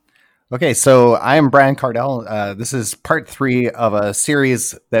Okay, so I am Brian Cardell. This is part 3 of a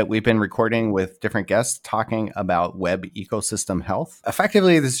series that we've been recording with different guests talking about web ecosystem health.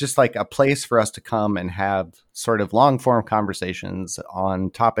 Effectively, this is just like a place for us to come and have sort of long form conversations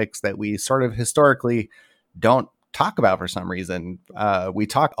on topics that we sort of historically don't talk about for some reason. We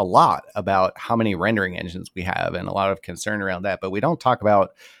talk a lot about how many rendering engines we have and a lot of concern around that, but we don't talk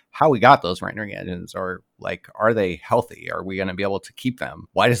about how we got those rendering engines, or like, are they healthy? Are we going to be able to keep them?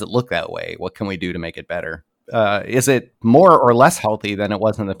 Why does it look that way? What can we do to make it better? Is it more or less healthy than it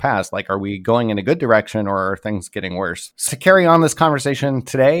was in the past? Like, are we going in a good direction, or are things getting worse? To carry on this conversation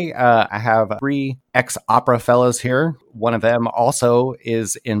today, I have 3 ex-Opera fellows here. One of them also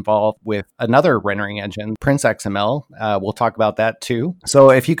is involved with another rendering engine, Prince XML. We'll talk about that too. So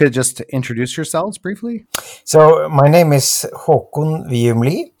if you could just introduce yourselves briefly. So my name is Håkon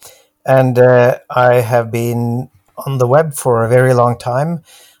Viumli, and I have been on the web for a very long time.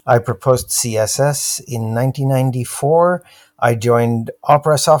 I proposed CSS in 1994. I joined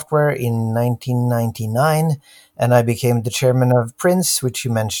Opera Software in 1999, and I became the chairman of Prince, which you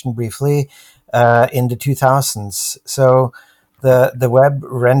mentioned briefly, in the 2000s. So the web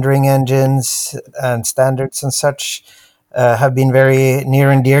rendering engines and standards and such have been very near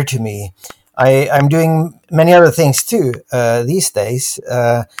and dear to me. I'm doing many other things too these days,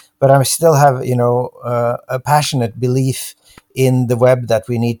 but I still have, a passionate belief in the web that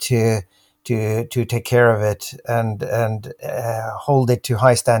we need to take care of it and hold it to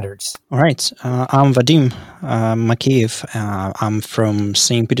high standards. All right. I'm Vadim Makiev. I'm from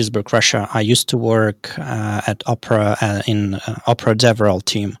St. Petersburg, Russia. I used to work at Opera in Opera DevRel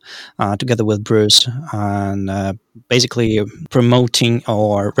team together with Bruce, and basically promoting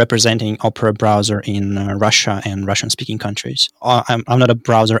or representing Opera browser in Russia and Russian-speaking countries. I'm not a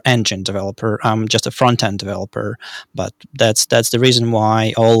browser engine developer. I'm just a front-end developer, but that's the reason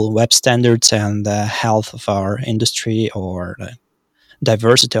why all web standards and the health of our industry, or the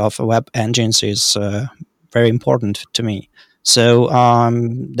diversity of web engines, is very important to me. So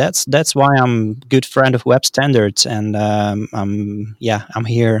that's why I'm a good friend of web standards, and I'm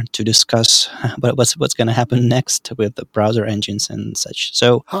here to discuss what's going to happen next with the browser engines and such.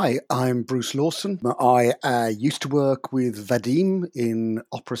 So hi, I'm Bruce Lawson. I used to work with Vadim in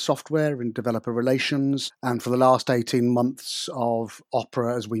Opera Software in developer relations, and for the last 18 months of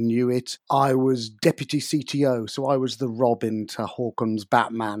Opera as we knew it, I was deputy CTO, so I was the Robin to Håkon's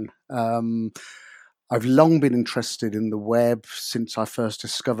Batman. I've long been interested in the web since I first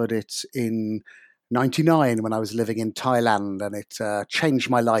discovered it in 99 when I was living in Thailand, and it changed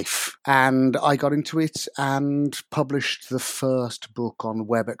my life. And I got into it and published the first book on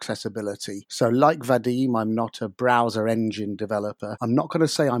web accessibility. So like Vadim, I'm not a browser engine developer. I'm not going to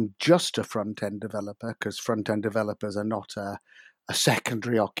say I'm just a front-end developer, because front-end developers are not a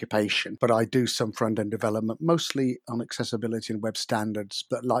secondary occupation, but I do some front-end development, mostly on accessibility and web standards,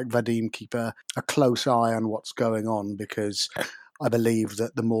 but like Vadim, keep a close eye on what's going on, because I believe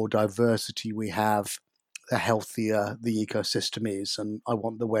that the more diversity we have, the healthier the ecosystem is, and I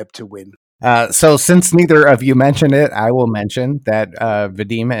want the web to win. So since neither of you mentioned it, I will mention that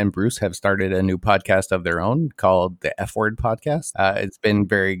Vadim and Bruce have started a new podcast of their own called the F Word Podcast. It's been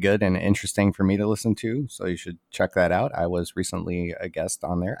very good and interesting for me to listen to, so you should check that out. I was recently a guest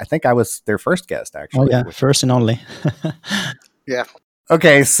on there. I think I was their first guest, actually. Oh yeah, first and only. Yeah.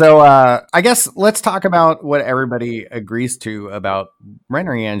 Okay, so I guess let's talk about what everybody agrees to about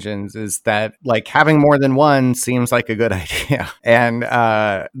rendering engines, is that like having more than one seems like a good idea. And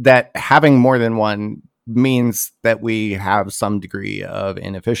that having more than one means that we have some degree of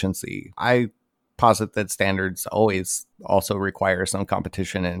inefficiency. I posit that standards always also require some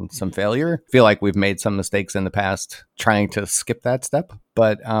competition and some failure. I feel like we've made some mistakes in the past trying to skip that step.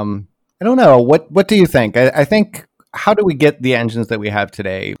 But I don't know. What do you think? I think, how do we get the engines that we have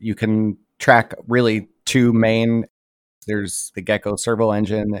today? You can track really 2 main. There's the Gecko servo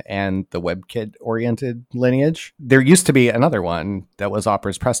engine and the WebKit oriented lineage. There used to be another one that was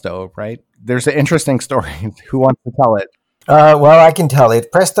Opera's Presto, right? There's an interesting story. Who wants to tell it? Well, I can tell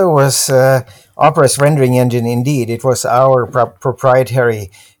it. Presto was Opera's rendering engine indeed. It was our proprietary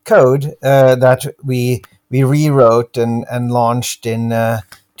code that we rewrote and launched in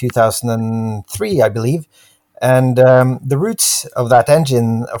 2003, I believe. And the roots of that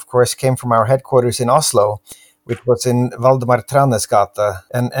engine, of course, came from our headquarters in Oslo, which was in Valdemar Tranesgata.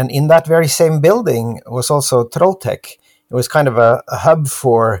 And in that very same building was also Trolltech. It was kind of a hub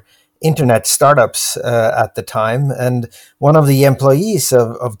for internet startups at the time. And one of the employees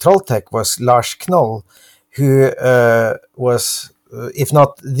of Trolltech was Lars Knoll, who was, if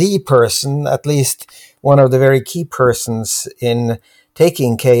not the person, at least one of the very key persons in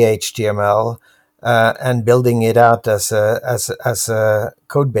taking KHTML and building it out as a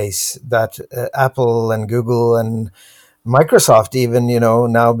code base that Apple and Google and Microsoft even,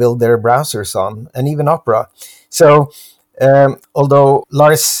 now build their browsers on, and even Opera. So, although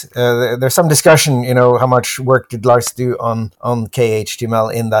Lars, there's some discussion, how much work did Lars do on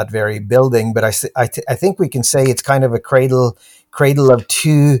KHTML in that very building, but I think we can say it's kind of a cradle of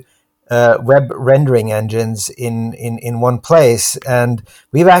two web rendering engines in one place. And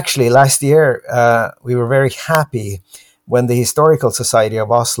we've actually, last year, we were very happy when the Historical Society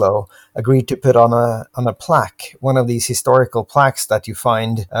of Oslo agreed to put on a plaque, one of these historical plaques that you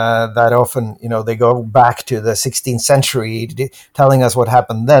find that often, they go back to the 16th century, telling us what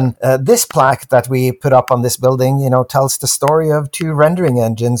happened then. This plaque that we put up on this building, tells the story of two rendering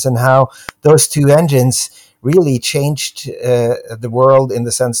engines and how those two engines really changed the world in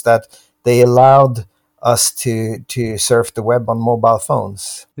the sense that they allowed us to surf the web on mobile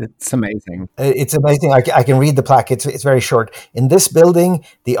phones. It's amazing. It's amazing. I can read the plaque. It's very short. In this building,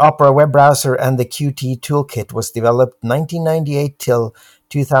 the Opera web browser and the Qt toolkit was developed 1998 till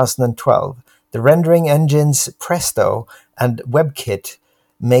 2012. The rendering engines Presto and WebKit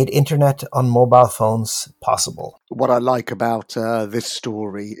made internet on mobile phones possible. What I like about this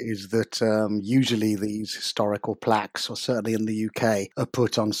story is that usually these historical plaques, or certainly in the UK, are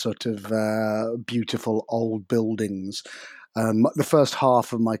put on sort of beautiful old buildings. The first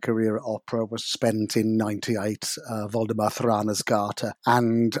half of my career at Opera was spent in 98, Valdemar Thraner's Gata,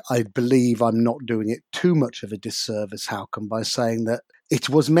 and I believe I'm not doing it too much of a disservice, Håkon, by saying that it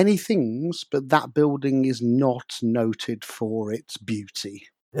was many things, but that building is not noted for its beauty.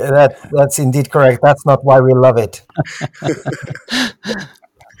 That's indeed correct. That's not why we love it.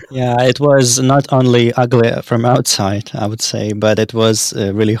 Yeah, it was not only ugly from outside, I would say, but it was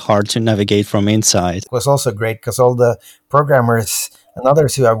really hard to navigate from inside. It was also great because all the programmers and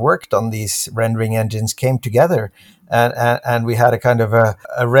others who have worked on these rendering engines came together, and we had a kind of a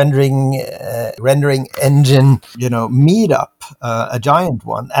rendering engine, meetup, a giant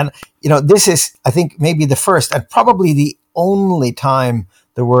one. And this is, I think, maybe the first and probably the only time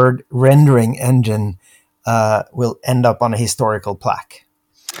the word rendering engine will end up on a historical plaque.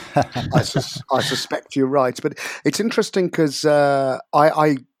 I suspect you're right, but it's interesting because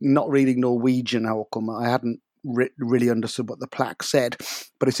I not reading Norwegian, Håkon, I hadn't really understood what the plaque said,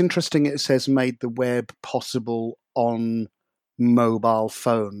 but it's interesting it says made the web possible on mobile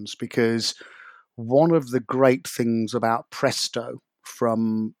phones, because one of the great things about Presto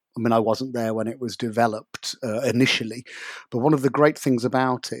I wasn't there when it was developed initially, but one of the great things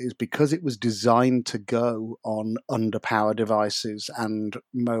about it is because it was designed to go on underpowered devices and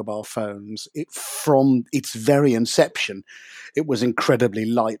mobile phones, from its very inception, it was incredibly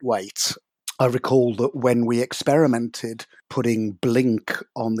lightweight. I recall that when we experimented putting Blink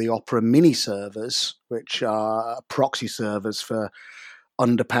on the Opera mini servers, which are proxy servers for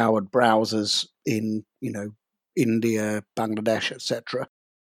underpowered browsers in, India, Bangladesh, etc.,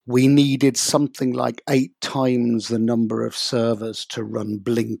 we needed something like 8 times the number of servers to run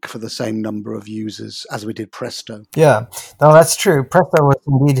Blink for the same number of users as we did Presto. Yeah, no, that's true. Presto was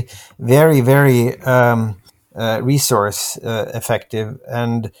indeed very, very resource effective.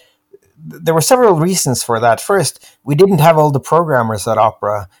 And there were several reasons for that. First, we didn't have all the programmers at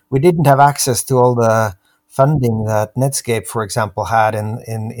Opera. We didn't have access to all the funding that Netscape, for example, had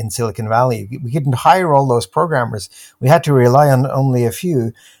in Silicon Valley. We couldn't hire all those programmers. We had to rely on only a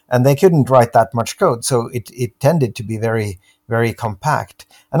few, and they couldn't write that much code. So it tended to be very, very compact.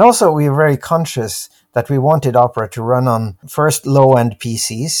 And also we were very conscious that we wanted Opera to run on first low-end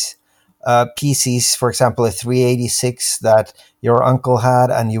PCs. PCs, for example, a 386 that your uncle had,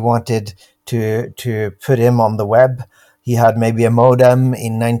 and you wanted to put him on the web. He had maybe a modem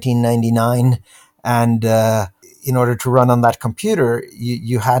in 1999. And in order to run on that computer,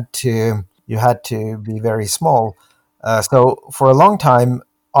 you had to be very small. So for a long time,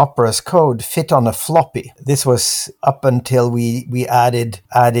 Opera's code fit on a floppy. This was up until we added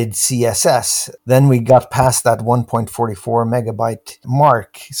CSS. Then we got past that 1.44 megabyte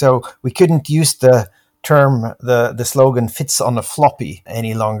mark. So we couldn't use the term, the slogan fits on a floppy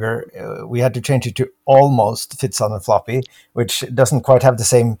any longer. We had to change it to almost fits on a floppy, which doesn't quite have the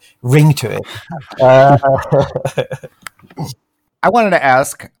same ring to it. I wanted to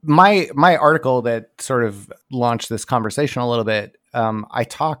ask, my article that sort of launched this conversation a little bit, I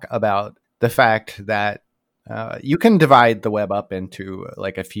talk about the fact that You can divide the web up into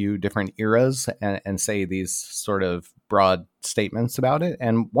like a few different eras and say these sort of broad statements about it.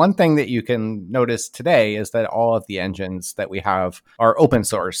 And one thing that you can notice today is that all of the engines that we have are open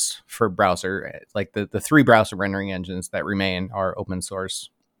source for browser. Like the three browser rendering engines that remain are open source.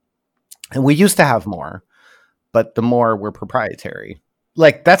 And we used to have more, but the more were proprietary.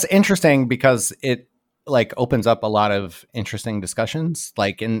 Like that's interesting because it like opens up a lot of interesting discussions.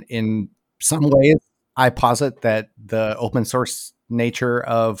 Like in some ways, I posit that the open source nature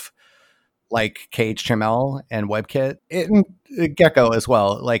of like KHTML and WebKit and Gecko as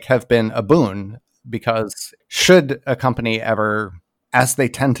well, like have been a boon because should a company ever, as they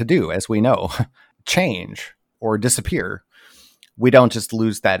tend to do, as we know, change or disappear, we don't just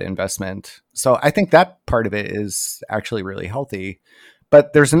lose that investment. So I think that part of it is actually really healthy.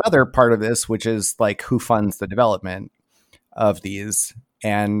 But there's another part of this, which is like who funds the development of these.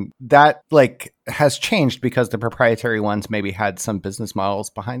 And that like has changed because the proprietary ones maybe had some business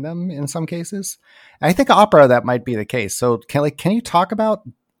models behind them in some cases. And I think Opera, that might be the case. So can you talk about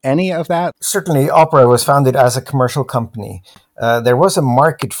any of that? Certainly, Opera was founded as a commercial company. There was a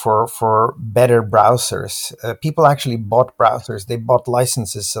market for better browsers. People actually bought browsers. They bought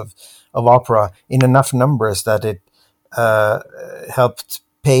licenses of Opera in enough numbers that it helped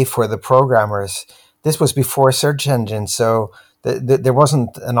pay for the programmers. This was before search engines, so there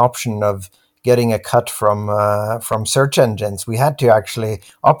wasn't an option of getting a cut from search engines. We had to actually,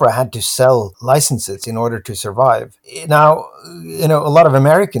 Opera had to sell licenses in order to survive. Now, a lot of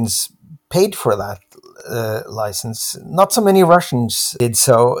Americans paid for that license. Not so many Russians did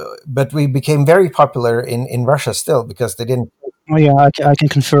so, but we became very popular in Russia still because they didn't. Oh yeah, I can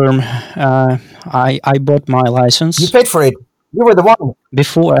confirm. I bought my license. You paid for it. You were the one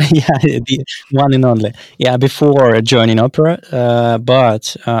before, yeah, the one and only, yeah, before joining Opera.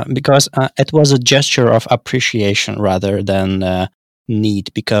 But because it was a gesture of appreciation rather than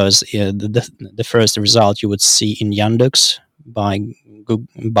need, because the first result you would see in Yandex by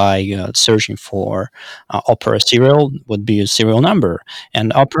searching for Opera serial would be a serial number,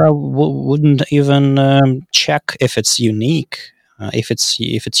 and Opera wouldn't even check if it's unique, if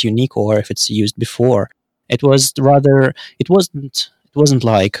it's unique or if it's used before. It was rather, it wasn't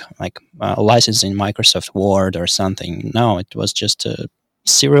like licensing Microsoft Word or something. No, it was just a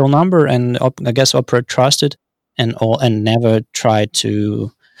serial number, and I guess Opera trusted and never tried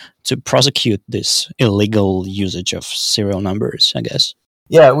to prosecute this illegal usage of serial numbers, I guess.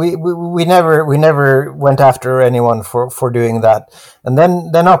 Yeah, we never went after anyone for doing that. And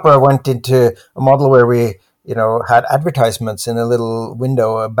then Opera went into a model where we had advertisements in a little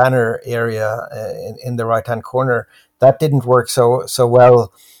window, a banner area in the right-hand corner. That didn't work so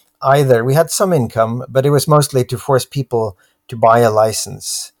well either. We had some income, but it was mostly to force people to buy a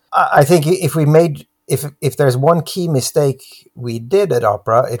license. I think if there's one key mistake we did at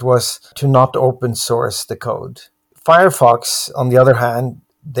Opera, it was to not open source the code. Firefox, on the other hand,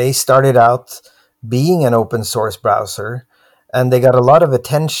 they started out being an open source browser, and they got a lot of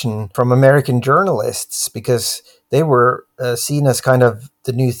attention from American journalists because they were seen as kind of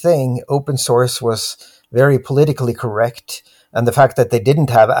the new thing. Open source was very politically correct, and the fact that they didn't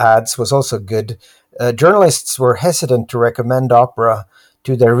have ads was also good. Journalists were hesitant to recommend Opera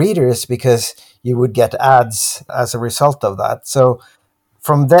to their readers because you would get ads as a result of that. So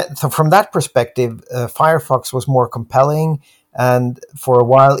from that perspective, Firefox was more compelling. And for a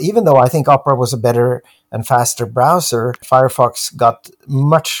while, even though I think Opera was a better and faster browser, Firefox got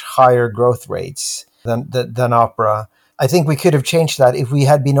much higher growth rates than Opera. I think we could have changed that. If we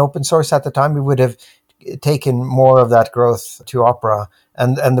had been open source at the time, we would have taken more of that growth to Opera,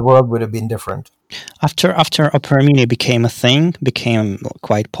 and the world would have been different. After Opera Mini became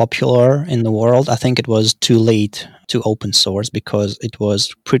quite popular in the world, I think it was too late to open source because it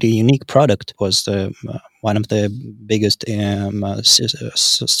was a pretty unique product. It was one of the biggest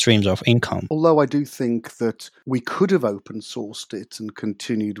streams of income. Although I do think that we could have open sourced it and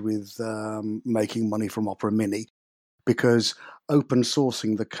continued with making money from Opera Mini, because open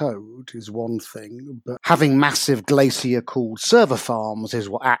sourcing the code is one thing, but having massive Glacier-cooled server farms is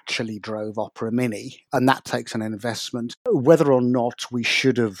what actually drove Opera Mini, and that takes an investment. Whether or not we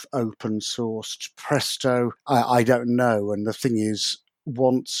should have open sourced Presto, I don't know. And the thing is,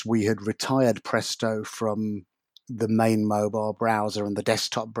 once we had retired Presto from the main mobile browser and the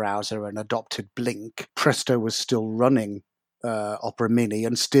desktop browser and adopted Blink, Presto was still running Opera Mini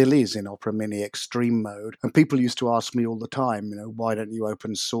and still is in Opera Mini Extreme mode. And people used to ask me all the time, why don't you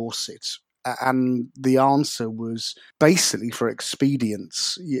open source it? And the answer was basically for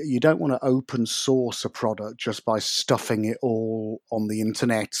expedience. You don't want to open source a product just by stuffing it all on the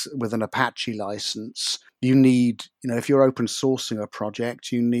internet with an Apache license. you need, if you're open sourcing a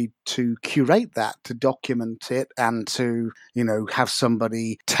project, you need to curate that, to document it, and to, have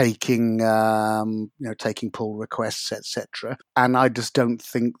somebody taking pull requests, etc. And I just don't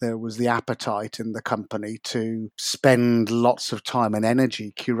think there was the appetite in the company to spend lots of time and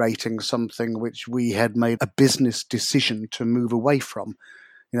energy curating something which we had made a business decision to move away from.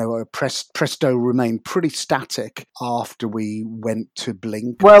 Presto remained pretty static after we went to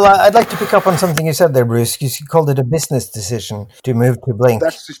Blink. Well, I'd like to pick up on something you said there, Bruce. You called it a business decision to move to Blink.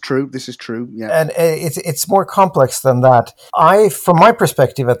 This is true. Yeah, and it's more complex than that. From my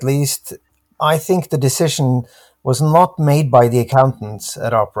perspective, at least, I think the decision was not made by the accountants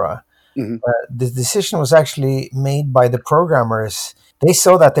at Opera. Mm-hmm. The decision was actually made by the programmers. They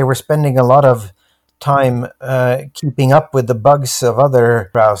saw that they were spending a lot of time keeping up with the bugs of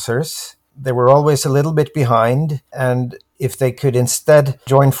other browsers. They were always a little bit behind, and if they could instead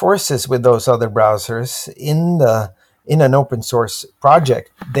join forces with those other browsers in an open source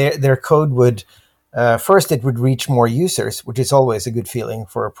project, their code would first, it would reach more users, which is always a good feeling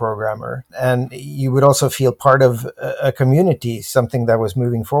for a programmer, and you would also feel part of a community, something that was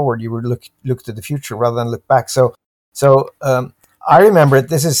moving forward. You would look to the future rather than look back. So I remember it.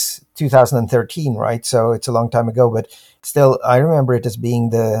 This is 2013, right? So it's a long time ago, but still, I remember it as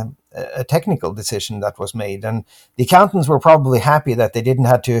being a technical decision that was made. And the accountants were probably happy that they didn't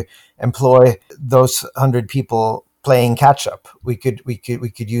have to employ those 100 people playing catch up. We could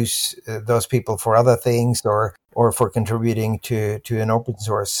use those people for other things or for contributing to an open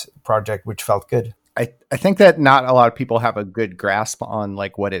source project, which felt good. I think that not a lot of people have a good grasp on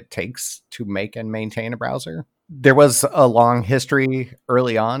what it takes to make and maintain a browser. There was a long history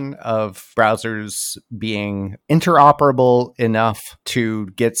early on of browsers being interoperable enough to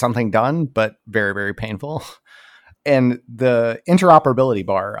get something done, but very, very painful. And the interoperability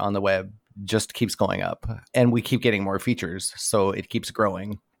bar on the web just keeps going up, and we keep getting more features, so it keeps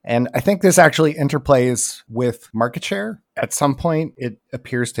growing. And I think this actually interplays with market share. At some point, it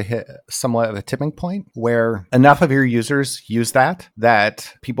appears to hit somewhat of a tipping point where enough of your users use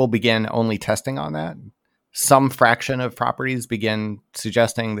that people begin only testing on that. Some fraction of properties begin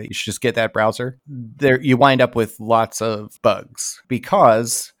suggesting that you should just get that browser. There, you wind up with lots of bugs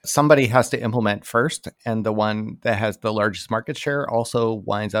because somebody has to implement first, and the one that has the largest market share also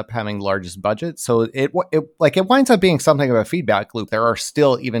winds up having largest budget. So it winds up being something of a feedback loop. There are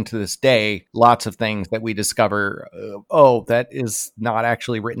still, even to this day, lots of things that we discover. That is not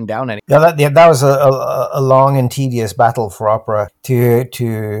actually written down anymore. That was a long and tedious battle for Opera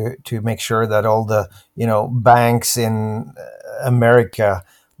to make sure that all the banks in America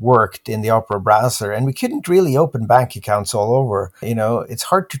worked in the Opera browser, and we couldn't really open bank accounts all over. It's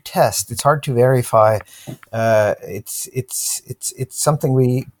hard to test, it's hard to verify. It's something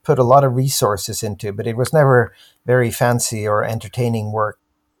we put a lot of resources into, but it was never very fancy or entertaining work.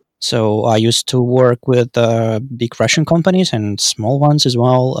 So I used to work with big Russian companies and small ones as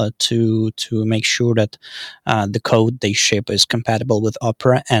well to make sure that the code they ship is compatible with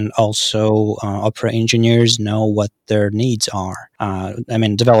Opera, and also Opera engineers know what their needs are.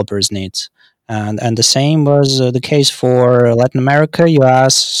 Developers' needs. And the same was the case for Latin America,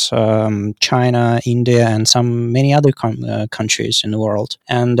 US, China, India, and many other countries in the world.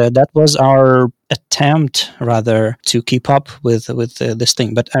 And that was our attempt, rather, to keep up with this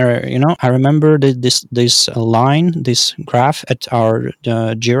thing. But I remember this line, this graph at our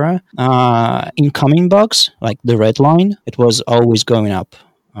Jira, incoming bugs, like the red line, it was always going up.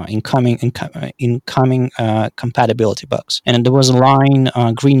 Incoming compatibility bugs, and there was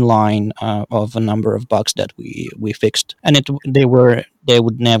a green line of a number of bugs that we fixed, and they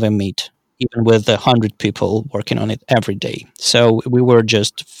would never meet, even with 100 people working on it every day. So we were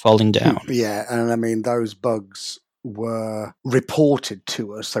just falling down. Yeah, and those bugs were reported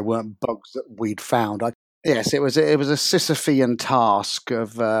to us. They weren't bugs that we'd found. Yes, it was a Sisyphean task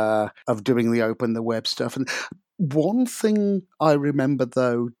of doing the web stuff. And one thing I remember,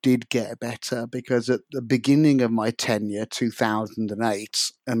 though, did get better, because at the beginning of my tenure,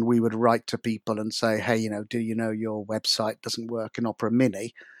 2008, and we would write to people and say, hey, do you know your website doesn't work in Opera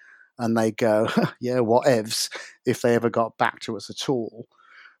Mini? And they go, yeah, whatevs, if they ever got back to us at all.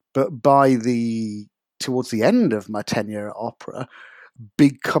 But towards the end of my tenure at Opera,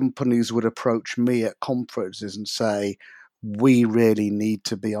 big companies would approach me at conferences and say, we really need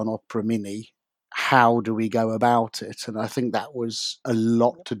to be on Opera Mini. How do we go about it? And I think that was a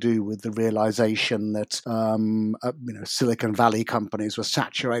lot to do with the realization that Silicon Valley companies were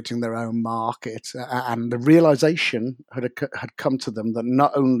saturating their own market, and the realization had come to them that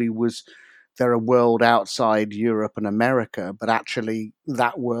not only was they're a world outside Europe and America, but actually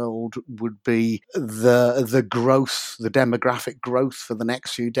that world would be the growth, the demographic growth for the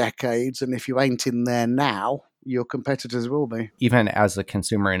next few decades. And if you ain't in there now, your competitors will be. Even as a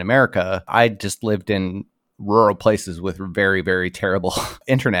consumer in America, I just lived in rural places with very, very terrible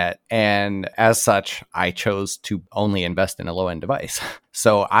internet. And as such, I chose to only invest in a low-end device.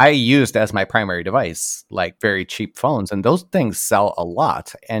 So I used as my primary device, like very cheap phones, and those things sell a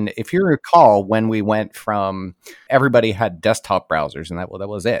lot. And if you recall, when we went from everybody had desktop browsers and that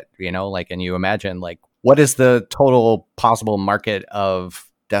was it, and you imagine like, what is the total possible market of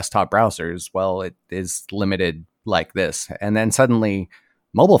desktop browsers? Well, it is limited like this. And then suddenly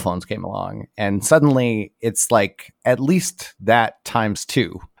mobile phones came along, and suddenly it's like at least that times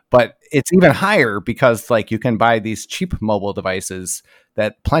 2. But it's even higher because like you can buy these cheap mobile devices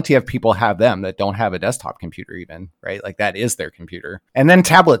that plenty of people have them that don't have a desktop computer even, right? Like that is their computer. And then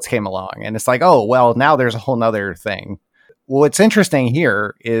tablets came along, and it's like, oh, well, now there's a whole nother thing. What's interesting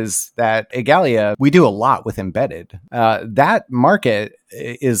here is that Igalia, we do a lot with embedded. That market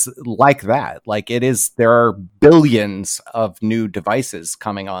is like that. Like it is, there are billions of new devices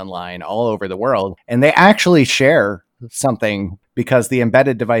coming online all over the world, and they actually share something because the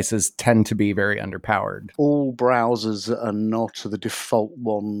embedded devices tend to be very underpowered. All browsers that are not the default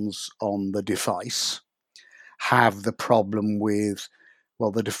ones on the device have the problem with,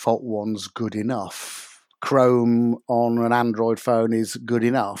 well, the default one's good enough. Chrome on an Android phone is good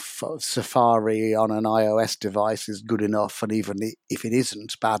enough. Safari on an iOS device is good enough. And even if it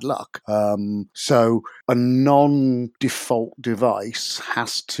isn't, bad luck. So a non-default device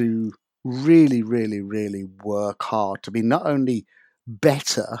has to really, really, really work hard to be not only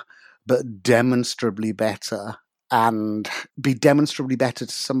better, but demonstrably better, and be demonstrably better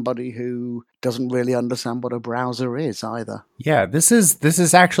to somebody who doesn't really understand what a browser is either. Yeah, this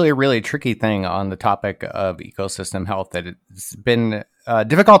is actually a really tricky thing on the topic of ecosystem health, that it's been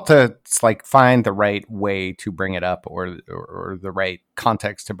difficult to like find the right way to bring it up or the right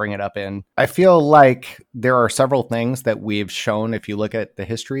context to bring it up in. I feel like there are several things that we've shown, if you look at the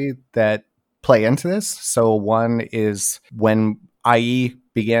history, that play into this. So one is when IE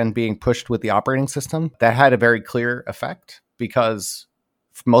began being pushed with the operating system, that had a very clear effect because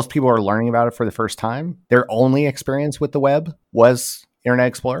most people are learning about it for the first time. Their only experience with the web was Internet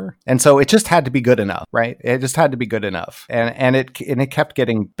Explorer. And so it just had to be good enough, right? It just had to be good enough. And it kept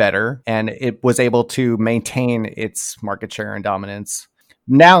getting better, and it was able to maintain its market share and dominance.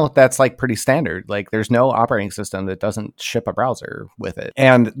 Now that's like pretty standard. Like there's no operating system that doesn't ship a browser with it.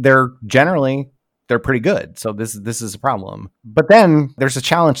 And they're pretty good. So this is a problem. But then there's a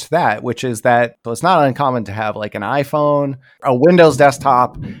challenge to that, which is that so it's not uncommon to have like an iPhone, a Windows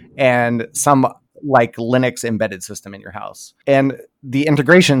desktop, and some like Linux embedded system in your house. And the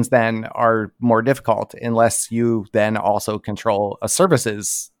integrations then are more difficult unless you then also control a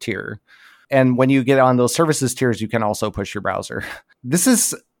services tier. And when you get on those services tiers, you can also push your browser. This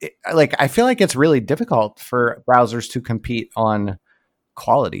is like, I feel like it's really difficult for browsers to compete on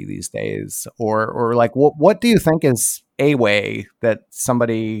quality these days, or like what do you think is a way that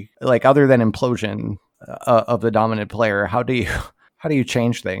somebody, like other than implosion of the dominant player, how do you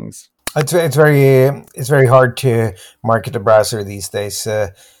change things? It's very hard to market a browser these days.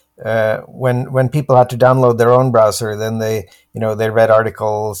 When people had to download their own browser, then they read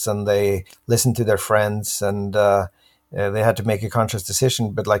articles and they listened to their friends, and they had to make a conscious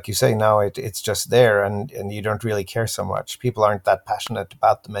decision. But like you say, now it's just there, and you don't really care so much. People aren't that passionate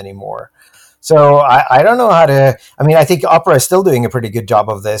about them anymore. So I don't know how to. I mean, I think Opera is still doing a pretty good job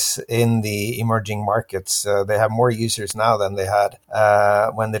of this in the emerging markets. They have more users now than they had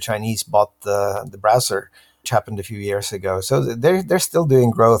when the Chinese bought the browser, which happened a few years ago. So they're still doing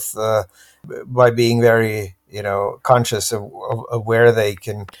growth by being very conscious of where they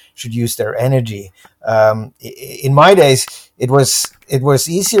should use their energy. In my days, it was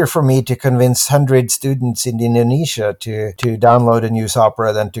easier for me to convince 100 students in Indonesia to download and use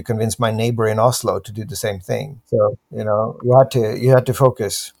Opera than to convince my neighbor in Oslo to do the same thing. So you had to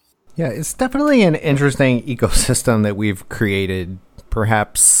focus. Yeah, it's definitely an interesting ecosystem that we've created,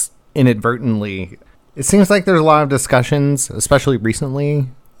 perhaps inadvertently. It seems like there's a lot of discussions, especially recently,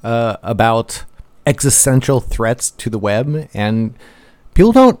 about existential threats to the web, and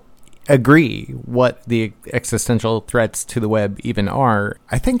people don't agree what the existential threats to the web even are.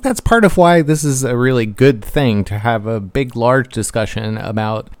 I think that's part of why this is a really good thing to have a big, large discussion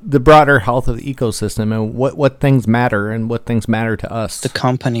about the broader health of the ecosystem and what things matter and what things matter to us. The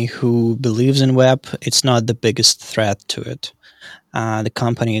company who believes in web, it's not the biggest threat to it. The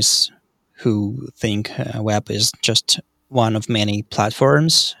companies who think web is just one of many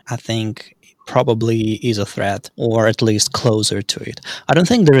platforms, I think probably is a threat, or at least closer to it. I don't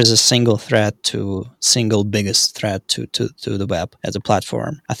think there is a single biggest threat to the web as a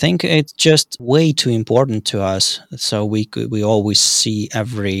platform. I think it's just way too important to us, so we always see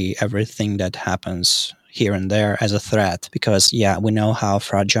everything that happens here and there as a threat, because we know how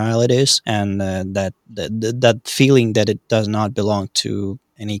fragile it is, and that feeling that it does not belong to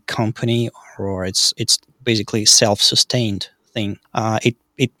any company, or it's basically self-sustained thing.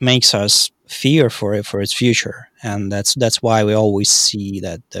 It makes us fear for its future, and that's why we always see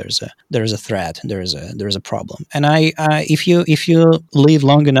that there's a threat, there's a problem. And if you live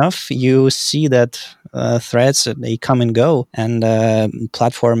long enough, you see that threats, they come and go, and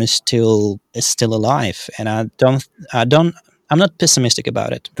platform is still alive. And I'm not pessimistic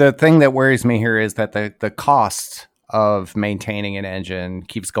about it. The thing that worries me here is that the cost of maintaining an engine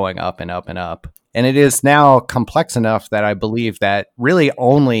keeps going up and up and up. And it is now complex enough that I believe that really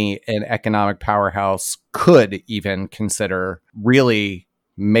only an economic powerhouse could even consider really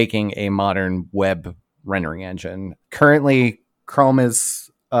making a modern web rendering engine. Currently, Chrome is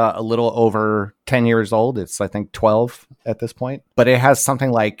a little over 10 years old. It's, I think, 12 at this point. But it has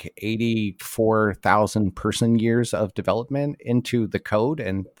something like 84,000 person years of development into the code.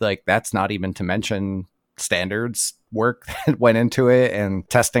 And like that's not even to mention standards work that went into it and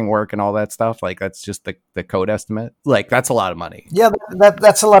testing work and all that stuff. Like that's just the code estimate. Like that's a lot of money. Yeah,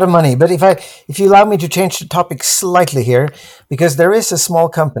 that's a lot of money. But if you allow me to change the topic slightly here, because there is a small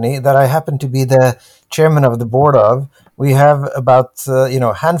company that I happen to be the chairman of the board of. We have about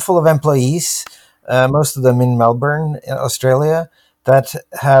a handful of employees, most of them in Melbourne, in Australia, that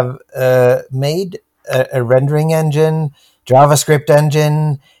have made a rendering engine, JavaScript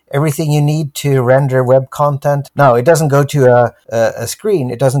engine, everything you need to render web content. Now, it doesn't go to a screen.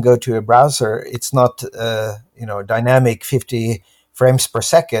 It doesn't go to a browser. It's not dynamic 50 frames per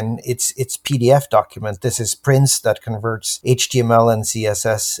second. It's PDF document. This is Prince that converts HTML and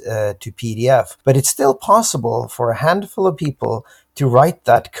CSS to PDF. But it's still possible for a handful of people to write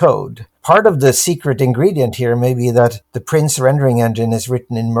that code. Part of the secret ingredient here may be that the Prince rendering engine is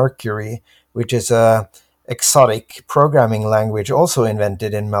written in Mercury, which is a exotic programming language also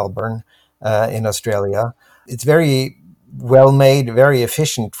invented in Melbourne, in Australia. It's very well made, very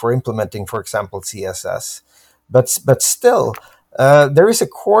efficient for implementing, for example, CSS. But still, there is a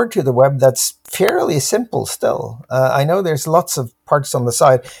core to the web that's fairly simple still. I know there's lots of parts on the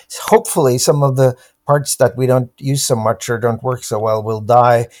side. Hopefully, some of the parts that we don't use so much or don't work so well will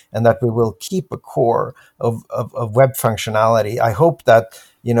die, and that we will keep a core of web functionality. I hope that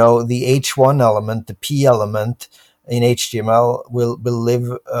the H1 element, the P element in HTML will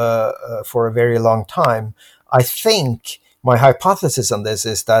live for a very long time. I think my hypothesis on this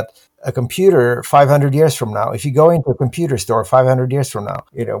is that a computer 500 years from now, if you go into a computer store 500 years from now,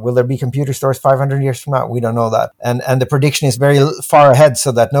 will there be computer stores 500 years from now? We don't know that. And the prediction is very far ahead,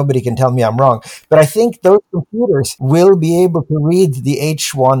 so that nobody can tell me I'm wrong. But I think those computers will be able to read the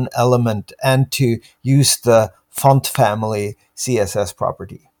H1 element and to use the font family CSS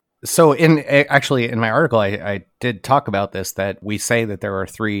property. So in my article, I did talk about this, that we say that there are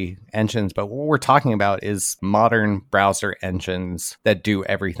three engines, but what we're talking about is modern browser engines that do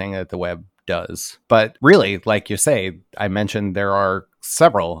everything that the web does. But really, like you say, I mentioned there are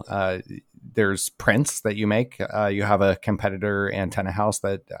several. There's Prince that you make. You have a competitor, Antenna House,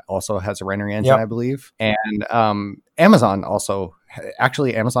 that also has a rendering engine, I believe. And Amazon also.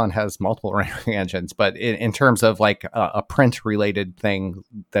 Actually, Amazon has multiple rendering engines, but in terms of like a print related thing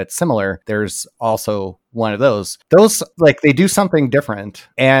that's similar, there's also one of those. Those, like, they do something different,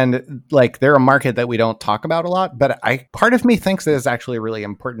 and like they're a market that we don't talk about a lot, but part of me thinks that it's actually a really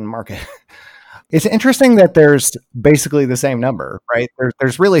important market. It's interesting that there's basically the same number, right?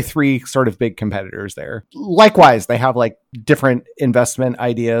 There's really three sort of big competitors there. Likewise, they have like different investment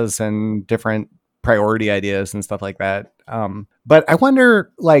ideas and different priority ideas and stuff like that. But I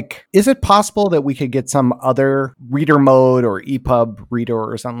wonder, like, is it possible that we could get some other reader mode or EPUB reader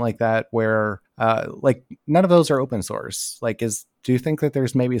or something like that where like none of those are open source? Like, do you think that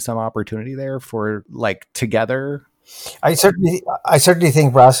there's maybe some opportunity there for like together? I certainly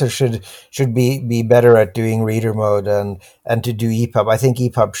think browsers should be better at doing reader mode and to do EPUB. I think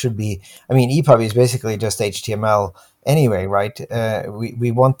EPUB should be. I mean, EPUB is basically just HTML anyway, right?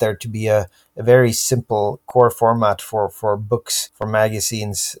 We want there to be a very simple core format for books, for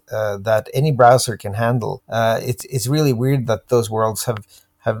magazines that any browser can handle. It's really weird that those worlds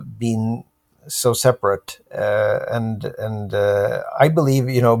have been so separate, and I believe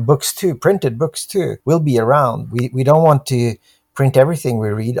books too, printed books too, will be around. We don't want to print everything we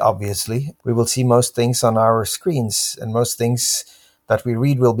read. Obviously, we will see most things on our screens, and most things that we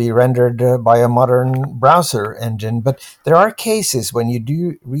read will be rendered by a modern browser engine. But there are cases when you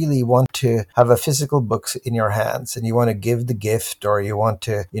do really want to have a physical book in your hands and you want to give the gift, or you want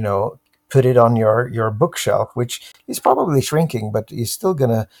to, put it on your bookshelf, which is probably shrinking, but you're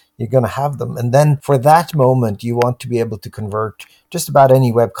gonna have them. And then for that moment, you want to be able to convert just about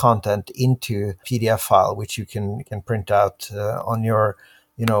any web content into PDF file, which you can print out on your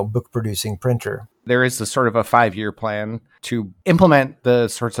book producing printer. There is a sort of a 5-year plan to implement the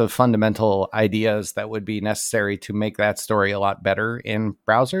sorts of fundamental ideas that would be necessary to make that story a lot better in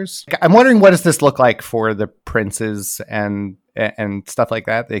browsers. I'm wondering, what does this look like for the Princes and stuff like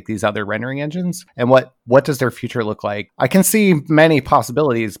that, like these other rendering engines, and what does their future look like? I can see many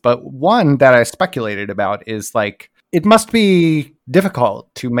possibilities, but one that I speculated about is like, it must be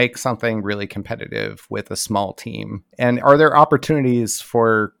difficult to make something really competitive with a small team. And are there opportunities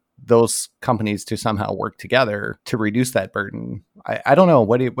for those companies to somehow work together to reduce that burden? I don't know.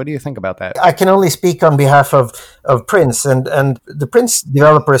 What do you think about that? I can only speak on behalf of Prince, and the Prince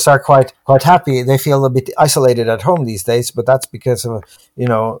developers are quite happy. They feel a bit isolated at home these days, but that's because of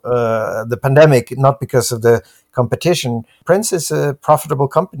the pandemic, not because of the competition. Prince is a profitable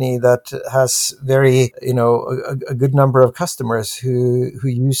company that has very a good number of customers who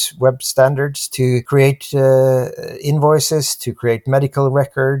use web standards to create invoices, to create medical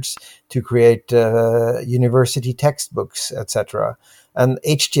records, to create university textbooks, etc. And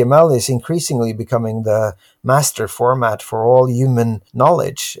HTML is increasingly becoming the master format for all human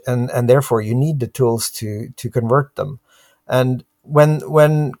knowledge, and therefore you need the tools to convert them. And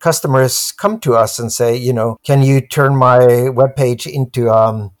when customers come to us and say, can you turn my web page into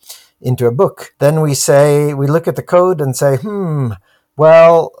a book? Then we look at the code and say,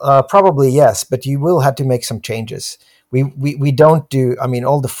 probably yes, but you will have to make some changes. We don't do,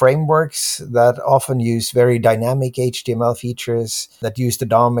 all the frameworks that often use very dynamic HTML features that use the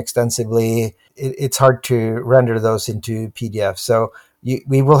DOM extensively, it's hard to render those into PDF. So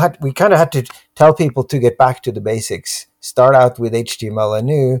we kind of had to tell people to get back to the basics. Start out with HTML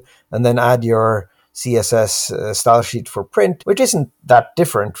anew, and then add your CSS style sheet for print, which isn't that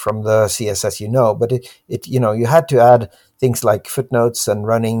different from the CSS, but it you had to add things like footnotes and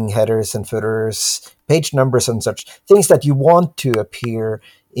running headers and footers, page numbers and such things that you want to appear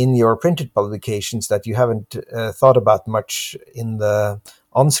in your printed publications that you haven't thought about much in the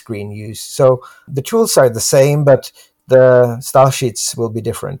on-screen use. So the tools are the same, but the style sheets will be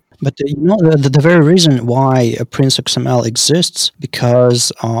different. But the very reason why Prince XML exists,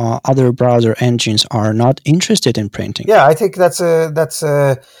 because other browser engines are not interested in printing. Yeah, I think that's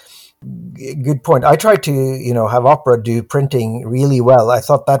a good point. I tried to have Opera do printing really well. I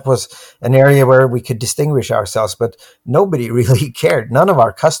thought that was an area where we could distinguish ourselves, but nobody really cared. None of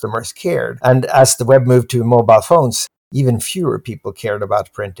our customers cared. And as the web moved to mobile phones, even fewer people cared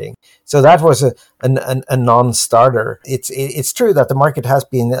about printing. So that was a non-starter. It's true that the market has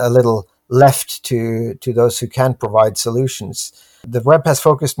been a little left to those who can provide solutions. The web has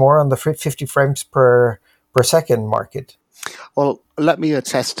focused more on the 50 frames per second market. Well, let me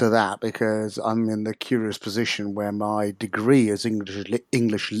attest to that, because I'm in the curious position where my degree is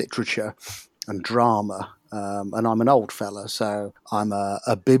English literature and drama, and I'm an old fella, so I'm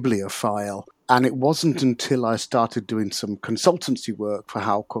a bibliophile. And it wasn't until I started doing some consultancy work for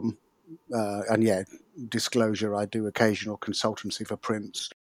Haucom, disclosure, I do occasional consultancy for Prince.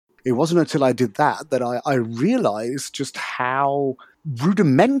 It wasn't until I did that I realized just how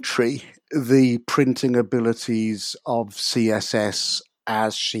rudimentary the printing abilities of CSS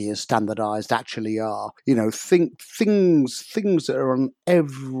as she is standardized actually are. Things that are on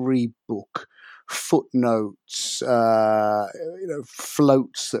every book. Footnotes,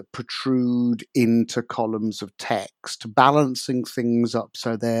 floats that protrude into columns of text, balancing things up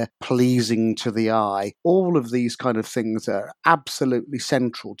so they're pleasing to the eye. All of these kind of things are absolutely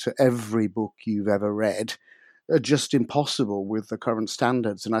central to every book you've ever read, are just impossible with the current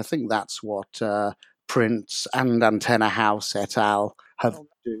standards. And I think that's what Prince and Antenna House et al. Have to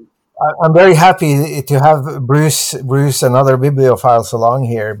do. I'm very happy to have Bruce and other bibliophiles along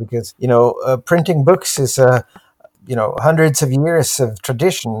here, because printing books is hundreds of years of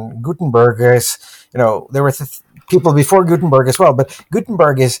tradition. Gutenberg is there were people before Gutenberg as well, but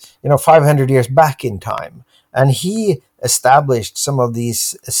Gutenberg is 500 years back in time, and he established some of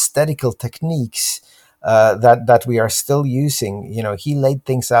these aesthetical techniques that we are still using. He laid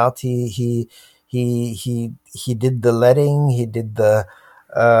things out. He did the leading. He did the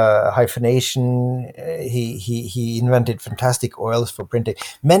hyphenation. He invented fantastic oils for printing.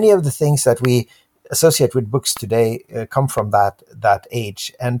 Many of the things that we associate with books today come from that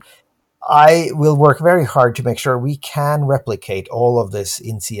age. And I will work very hard to make sure we can replicate all of this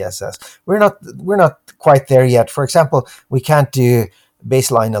in CSS. We're not quite there yet. For example, we can't do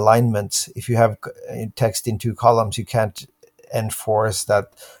baseline alignments. If you have text in 2 columns, you can't enforce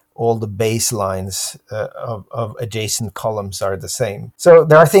that all the baselines of adjacent columns are the same. So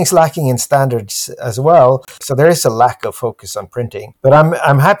there are things lacking in standards as well. So there is a lack of focus on printing. But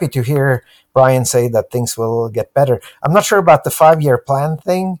I'm happy to hear Brian say that things will get better. I'm not sure about the 5-year plan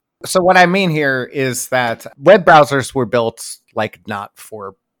thing. So what I mean here is that web browsers were built like not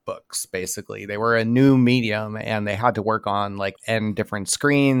for books, basically. They were a new medium and they had to work on like N different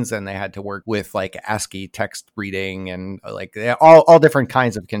screens, and they had to work with like ASCII text reading and like all different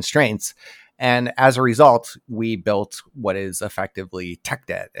kinds of constraints. And as a result, we built what is effectively tech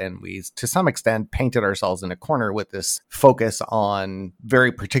debt. And we, to some extent, painted ourselves in a corner with this focus on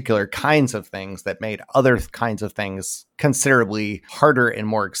very particular kinds of things that made other kinds of things considerably harder and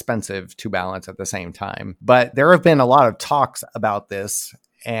more expensive to balance at the same time. But there have been a lot of talks about this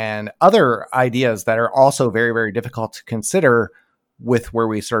and other ideas that are also very, very difficult to consider with where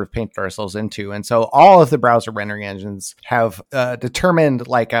we sort of painted ourselves into. And so all of the browser rendering engines have determined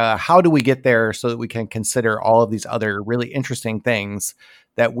like how do we get there so that we can consider all of these other really interesting things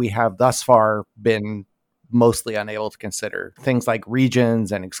that we have thus far been mostly unable to consider. Things like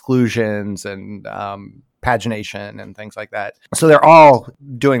regions and exclusions and pagination and things like that. So they're all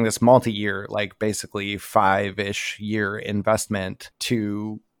doing this multi-year, like basically 5-ish year investment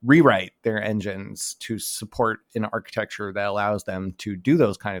to rewrite their engines to support an architecture that allows them to do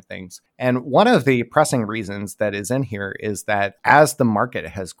those kind of things. And one of the pressing reasons that is in here is that as the market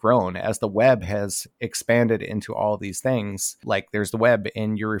has grown, as the web has expanded into all of these things, like there's the web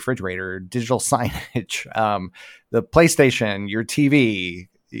in your refrigerator, digital signage, the PlayStation, your TV,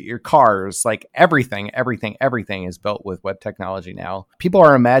 your cars, like everything is built with web technology now. People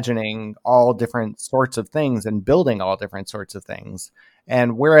are imagining all different sorts of things and building all different sorts of things.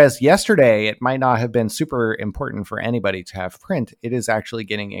 And whereas yesterday it might not have been super important for anybody to have print, it is actually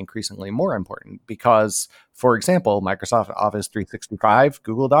getting increasingly more important because, for example, Microsoft Office 365,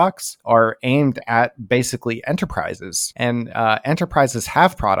 Google Docs are aimed at basically enterprises. And enterprises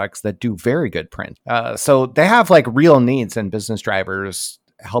have products that do very good print. So they have like real needs and business drivers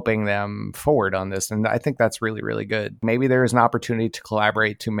helping them forward on this. And I think that's really, really good. Maybe there is an opportunity to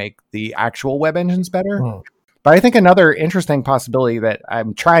collaborate to make the actual web engines better. But I think another interesting possibility that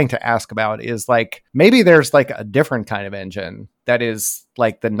I'm trying to ask about is like, maybe there's like a different kind of engine that is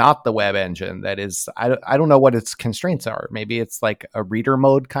like not the web engine that is, I don't know what its constraints are. Maybe it's like a reader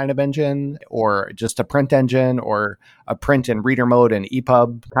mode kind of engine or just a print engine or a print and reader mode and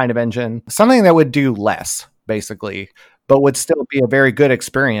EPUB kind of engine. Something that would do less, basically, but would still be a very good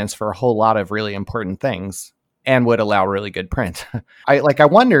experience for a whole lot of really important things and would allow really good print. I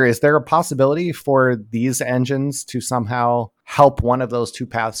wonder, is there a possibility for these engines to somehow help one of those two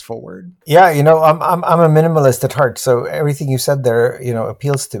paths forward? Yeah, I'm a minimalist at heart, so everything you said there,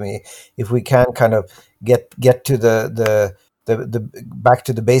 appeals to me. If we can kind of get to the back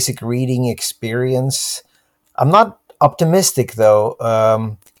to the basic reading experience. I'm not optimistic though,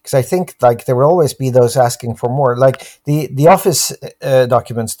 because I think like there will always be those asking for more. Like the Office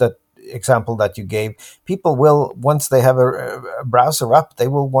documents, that example that you gave, people will, once they have a browser up, they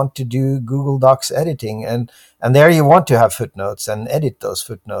will want to do Google Docs editing, and there you want to have footnotes and edit those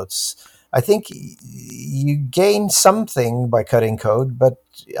footnotes. I think you gain something by cutting code, but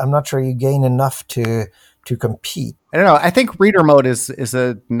I'm not sure you gain enough to compete. I don't know. I think reader mode is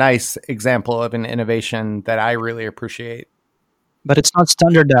a nice example of an innovation that I really appreciate. But it's not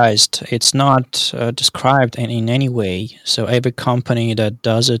standardized. It's not described in any way. So every company that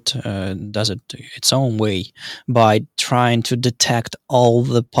does it its own way by trying to detect all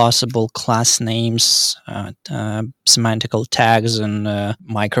the possible class names, semantical tags, and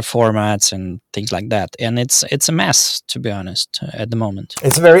microformats and things like that. And it's a mess, to be honest, at the moment.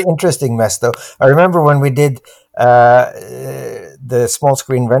 It's a very interesting mess, though. I remember when we did the small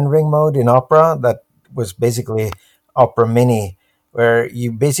screen rendering mode in Opera, that was basically Opera Mini, where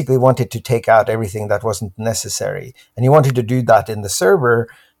you basically wanted to take out everything that wasn't necessary. And you wanted to do that in the server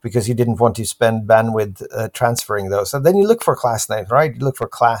because you didn't want to spend bandwidth transferring those. So then you look for class names, right? You look for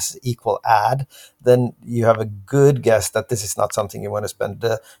class equal add. Then you have a good guess that this is not something you want to spend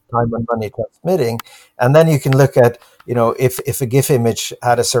time and money transmitting. And then you can look at if a GIF image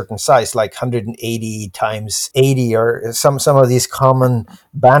had a certain size, like 180 times 80, or some of these common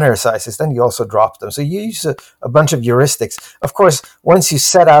banner sizes, then you also drop them. So you use a bunch of heuristics. Of course, once you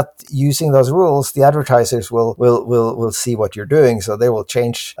set out using those rules, the advertisers will see what you're doing, so they will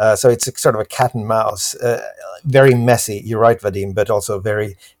change. So it's sort of a cat and mouse. Very messy. You're right, Vadim, but also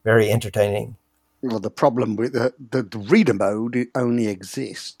very, very entertaining. Well, the problem with the reader mode, it only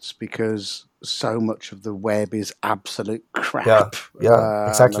exists because so much of the web is absolute crap. Yeah,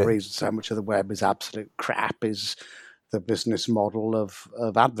 exactly. And the reason so much of the web is absolute crap is the business model of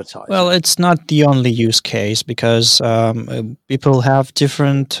advertising. Well, it's not the only use case, because people have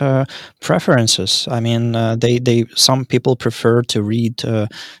different preferences. I mean, some people prefer to read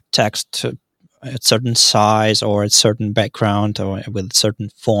text at certain size or at certain background or with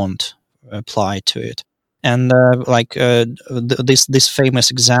certain font applied to it. And this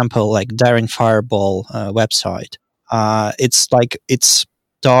famous example, like Daring Fireball website, it's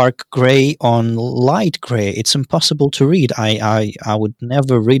dark gray on light gray. It's impossible to read. I would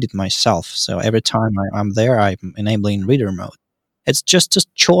never read it myself. So every time I'm there, I'm enabling reader mode. It's just a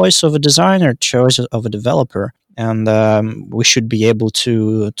choice of a designer, choice of a developer, and we should be able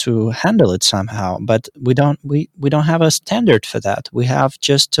to handle it somehow. But we don't have a standard for that. We have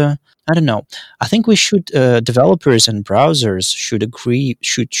just I don't know. I think we should developers and browsers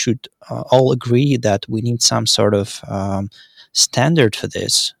should all agree that we need some sort of standard for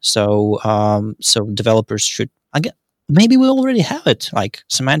this. So developers should, again, maybe we already have it, like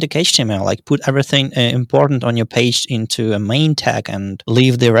semantic HTML, like put everything important on your page into a main tag and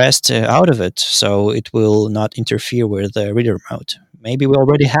leave the rest out of it, so it will not interfere with the reader mode. Maybe we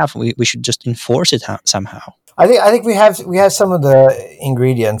already have. We should just enforce it somehow. I think we have some of the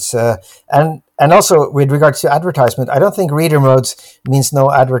ingredients, and also with regards to advertisement, I don't think reader modes means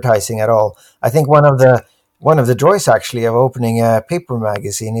no advertising at all. I think one of the joys actually of opening a paper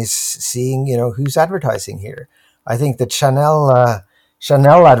magazine is seeing who's advertising here. I think that Chanel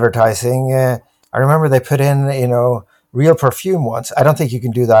advertising. I remember they put in real perfume once. I don't think you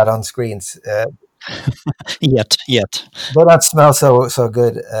can do that on screens. Yet. They don't smell so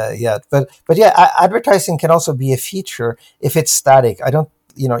good yet. But yeah, advertising can also be a feature if it's static.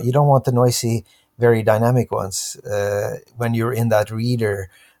 You don't want the noisy, very dynamic ones when you're in that reader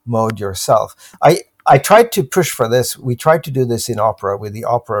mode yourself. I tried to push for this. We tried to do this in Opera with the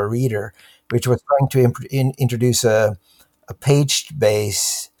Opera Reader, which was trying to introduce a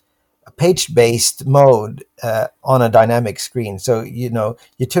page-based mode on a dynamic screen. So you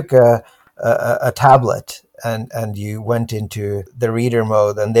took a tablet and you went into the reader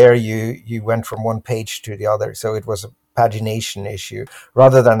mode, and there you went from one page to the other. So it was a pagination issue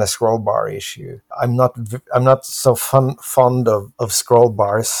rather than a scroll bar issue. I'm not so fond of scroll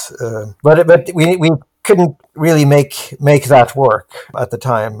bars, but we couldn't really make that work at the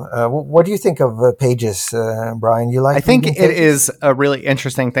time. What do you think of Pages, Brian? You like? I think it is a really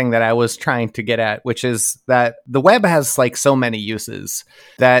interesting thing that I was trying to get at, which is that the web has like so many uses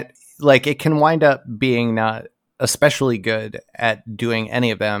that like it can wind up being not especially good at doing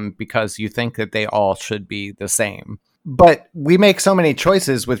any of them because you think that they all should be the same. But we make so many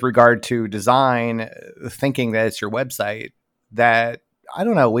choices with regard to design, thinking that it's your website, that I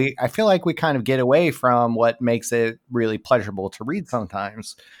don't know. I feel like we kind of get away from what makes it really pleasurable to read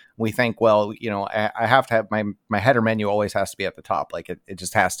sometimes. We think, well, I have to have my header menu always has to be at the top. Like it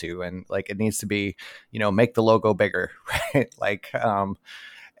just has to. And like it needs to be, make the logo bigger, right? Like,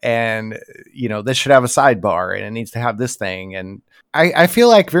 and, this should have a sidebar and it needs to have this thing. And I feel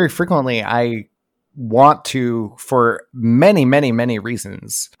like very frequently I want to, for many, many, many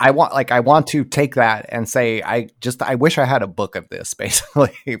reasons, I want to take that and say, I wish I had a book of this,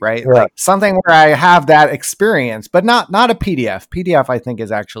 basically, right? Yeah. Like something where I have that experience, but not a PDF. PDF, I think,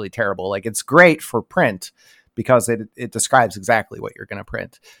 is actually terrible. Like it's great for print because it describes exactly what you're going to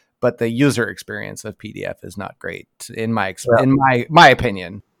print, but the user experience of PDF is not great in my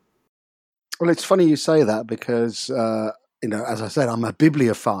opinion. Well, it's funny you say that because, as I said, I'm a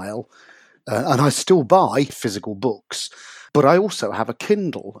bibliophile. And I still buy physical books, but I also have a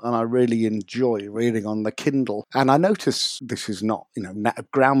Kindle, and I really enjoy reading on the Kindle. And I notice this is not,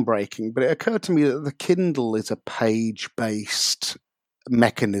 groundbreaking, but it occurred to me that the Kindle is a page-based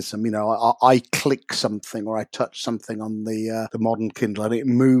mechanism. I click something or I touch something on the modern Kindle, and it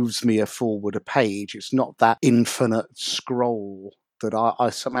moves me forward a page. It's not that infinite scroll that I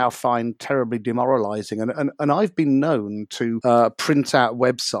somehow find terribly demoralizing. And I've been known to print out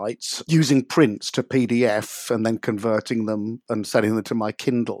websites using prints to PDF and then converting them and sending them to my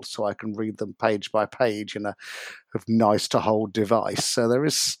Kindle so I can read them page by page in a nice to hold device. So there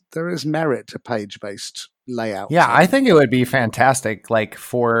is merit to page-based layout. Yeah, I think it would be fantastic,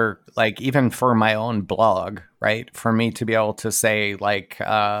 even for my own blog, right? For me to be able to say,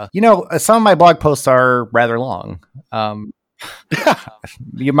 some of my blog posts are rather long.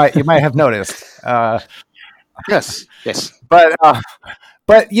 You might have noticed. Yes. But I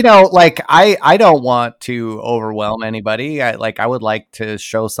don't want to overwhelm anybody. I would like to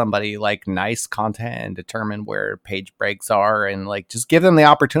show somebody nice content and determine where page breaks are, and just give them the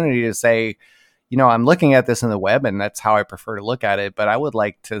opportunity to say, I'm looking at this in the web and that's how I prefer to look at it, but I would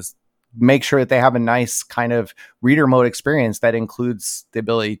like to make sure that they have a nice kind of reader mode experience that includes the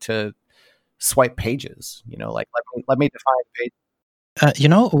ability to swipe pages. Let me define page.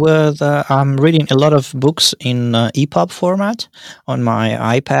 I'm reading a lot of books in EPUB format on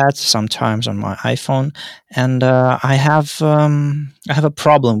my iPad, sometimes on my iPhone, and I have a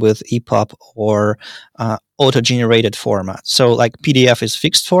problem with EPUB or auto-generated format. So, PDF is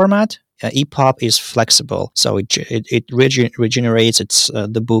fixed format. EPUB is flexible, so it regenerates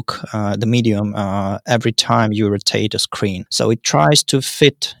the book, the medium, every time you rotate a screen. So it tries to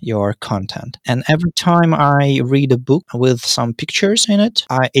fit your content. And every time I read a book with some pictures in it,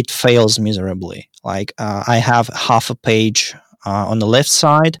 it fails miserably. I have half a page on the left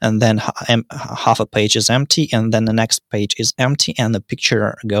side, and then half a page is empty, and then the next page is empty, and the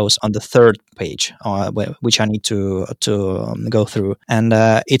picture goes on the third page, which I need to go through. And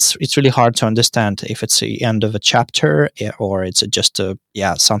it's really hard to understand if it's the end of a chapter or it's just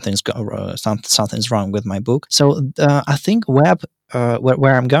something's wrong with my book. So I think web.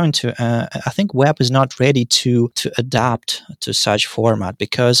 Where I'm going to, I think web is not ready to adapt to such format,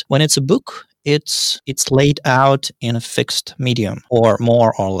 because when it's a book, it's laid out in a fixed medium, or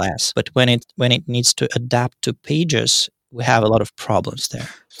more or less. But when it needs to adapt to pages, we have a lot of problems there.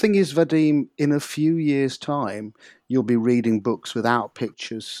 Thing is, Vadim, in a few years' time, you'll be reading books without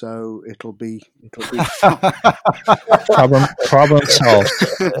pictures, so it'll be problem solved.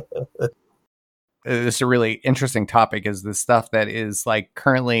 It's a really interesting topic, is the stuff that is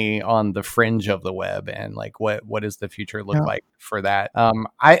currently on the fringe of the web, and what does the future look like for that?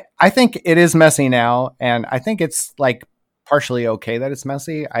 I think it is messy now, and I think it's partially okay that it's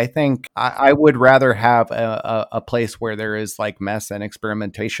messy. I think I would rather have a place where there is mess and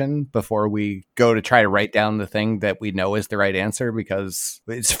experimentation before we go to try to write down the thing that we know is the right answer, because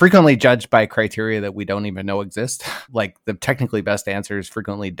it's frequently judged by criteria that we don't even know exist. The technically best answers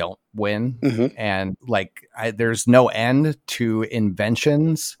frequently don't win. Mm-hmm. And there's no end to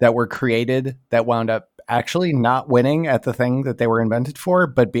inventions that were created that wound up actually not winning at the thing that they were invented for,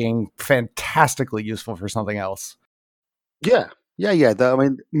 but being fantastically useful for something else. Yeah.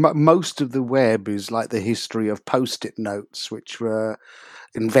 Most of the web is the history of Post-it notes, which were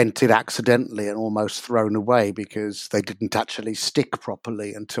invented accidentally and almost thrown away because they didn't actually stick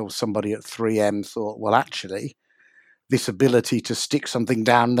properly, until somebody at 3M thought, well, actually, this ability to stick something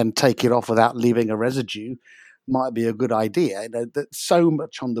down and then take it off without leaving a residue might be a good idea. That so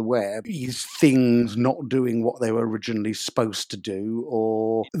much on the web is things not doing what they were originally supposed to do,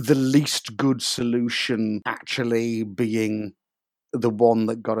 or the least good solution actually being the one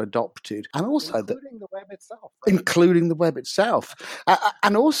that got adopted, and also including the web itself. Right? Including the web itself,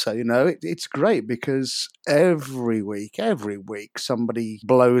 and also, it's great because every week somebody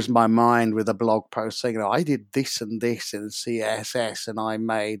blows my mind with a blog post saying, I did this and this in CSS and I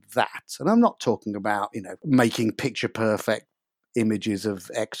made that. And I'm not talking about making picture perfect images of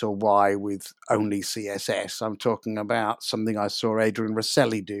X or Y with only CSS. I'm talking about something I saw Adrian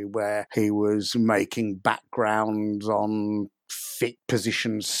Rosselli do, where he was making backgrounds on fit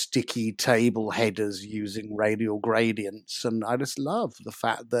position sticky table headers using radial gradients. And I just love the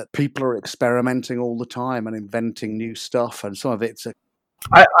fact that people are experimenting all the time and inventing new stuff, and some of it's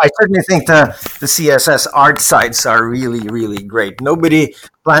I certainly think the CSS art sites are really, really great. Nobody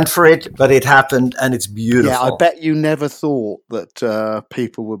planned for it, but it happened, and it's beautiful. Yeah, I bet you never thought that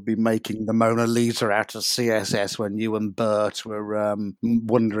people would be making the Mona Lisa out of CSS when you and Bert were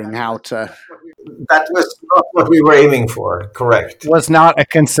wondering how to... That was not what we were aiming for, correct. Was not a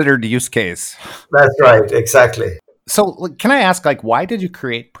considered use case. That's right, exactly. So can I ask, why did you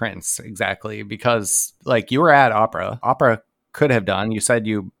create Prince exactly? Because, you were at Opera. Opera could have done. You said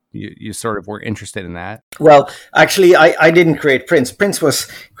you sort of were interested in that. Well, actually, I didn't create Prince. Prince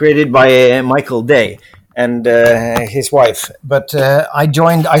was created by Michael Day and his wife. But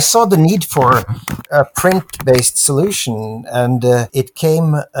I saw the need for a print-based solution, and it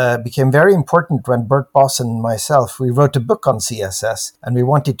became very important when Bert Boss and myself, we wrote a book on CSS, and we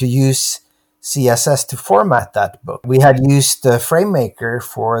wanted to use CSS to format that book. We had used FrameMaker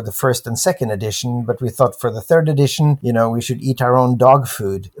for the first and second edition, but we thought for the third edition, we should eat our own dog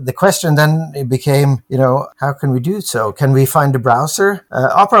food. The question then became, how can we do so? Can we find a browser?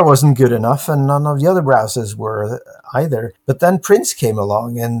 Opera wasn't good enough, and none of the other browsers were either. But then Prince came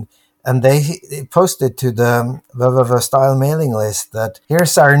along, and they posted to the www style mailing list that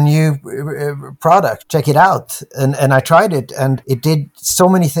here's our new product, check it out. And I tried it, and it did so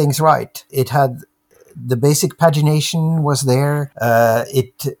many things right. It had the basic pagination was there.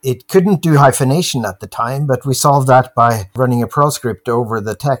 It couldn't do hyphenation at the time, but we solved that by running a Perl script over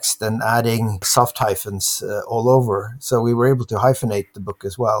the text and adding soft hyphens all over. So we were able to hyphenate the book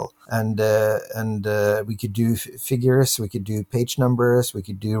as well. And we could do figures, we could do page numbers, we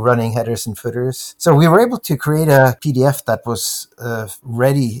could do running headers and footers. So we were able to create a PDF that was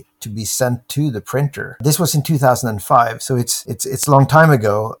ready to be sent to the printer. This was in 2005, so it's a long time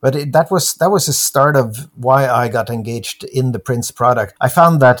ago. But that was the start of why I got engaged in the Prince product. I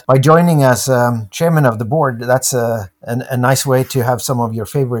found that by joining as chairman of the board, that's a nice way to have some of your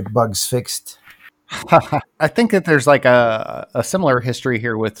favorite bugs fixed. I think that there's like a similar history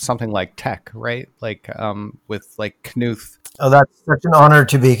here with something like tech, right? Like with like Knuth. Oh, that's such an honor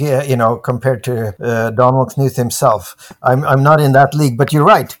to be, compared to Donald Knuth himself. I'm not in that league, but you're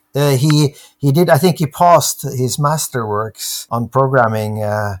right. He did. I think he paused his masterworks on programming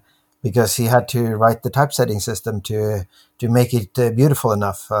because he had to write the typesetting system to make it beautiful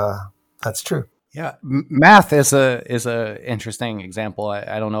enough. That's true. Yeah, math is a interesting example.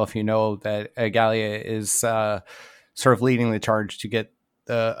 I don't know if you know that Gallia is sort of leading the charge to get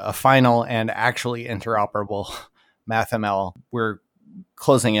a final and actually interoperable MathML. We're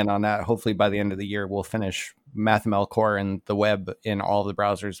closing in on that. Hopefully by the end of the year, we'll finish MathML core, and the web in all of the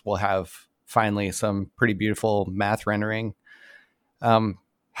browsers will have finally some pretty beautiful math rendering.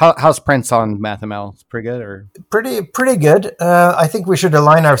 How's Prince on MathML? It's pretty good, or pretty good. I think we should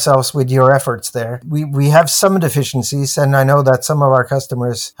align ourselves with your efforts there. We have some deficiencies, and I know that some of our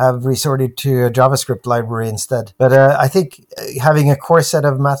customers have resorted to a JavaScript library instead. But I think having a core set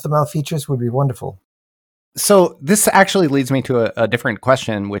of MathML features would be wonderful. So this actually leads me to a different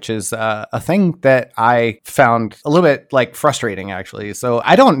question, which is a thing that I found a little bit like frustrating, actually. So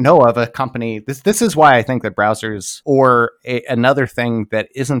I don't know of a company. This is why I think that browsers or another thing that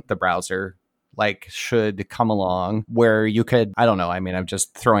isn't the browser like should come along where you could, I don't know. I mean, I'm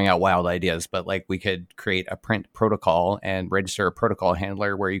just throwing out wild ideas, but like we could create a print protocol and register a protocol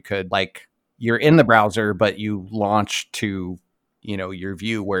handler where you could like, you're in the browser, but you launch to your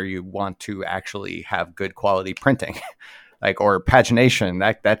view where you want to actually have good quality printing, like, or pagination,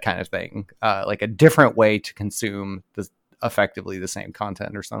 that kind of thing, like a different way to consume effectively the same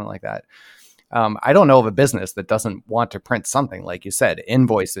content or something like that. I don't know of a business that doesn't want to print something, like you said,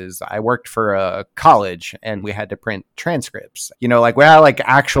 invoices. I worked for a college and we had to print transcripts, like we had like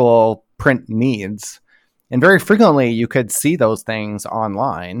actual print needs. And very frequently you could see those things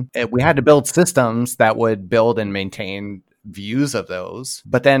online. We had to build systems that would build and maintain views of those,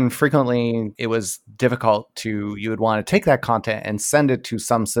 but then frequently it was difficult you would want to take that content and send it to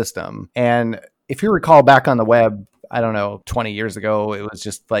some system. And if you recall back on the web, I don't know, 20 years ago, it was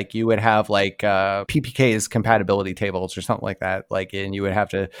just like you would have like PPK's compatibility tables or something like that, and you would have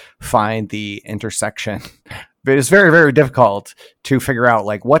to find the intersection. But it's very, very difficult to figure out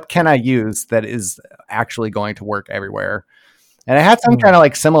like what can I use that is actually going to work everywhere. And I had some kind of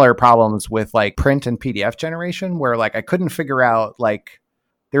like similar problems with like print and PDF generation where like I couldn't figure out like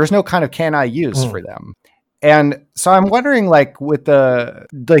there was no kind of can I use for them. And so I'm wondering, like, with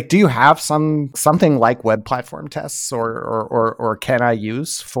do you have something like web platform tests or can I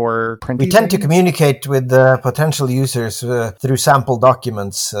use for printing? We tend to communicate with potential users through sample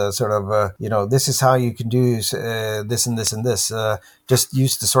documents, this is how you can do this and this and this. Just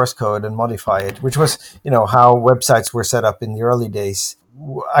use the source code and modify it, which was, how websites were set up in the early days.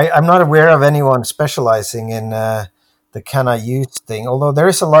 I'm not aware of anyone specializing in the can I use thing, although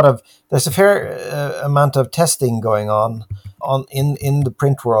there's a fair amount of testing going on in the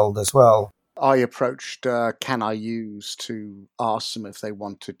print world as well. I approached Can I Use to ask them if they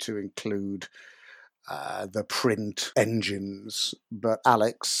wanted to include the print engines, but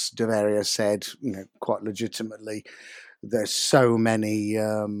Alex Deveria said, quite legitimately, there's so many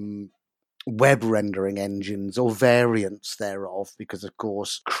web rendering engines or variants thereof, because of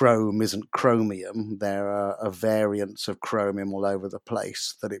course Chrome isn't Chromium. There are variants of Chromium all over the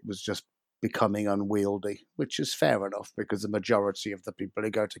place, that it was just becoming unwieldy, which is fair enough, because the majority of the people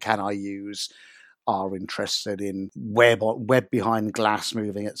who go to Can I Use are interested in web behind glass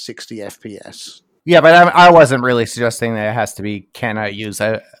moving at 60 FPS. Yeah, but I wasn't really suggesting that it has to be can I use.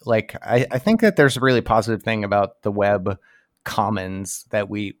 I think that there's a really positive thing about the web commons that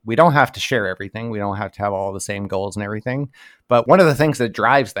we don't have to share everything. We don't have to have all the same goals and everything. But one of the things that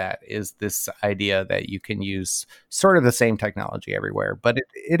drives that is this idea that you can use sort of the same technology everywhere. But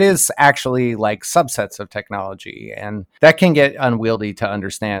it is actually like subsets of technology, and that can get unwieldy to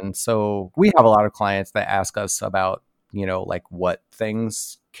understand. So we have a lot of clients that ask us about, like what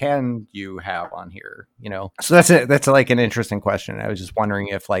things can you have on here, so that's like an interesting question. I was just wondering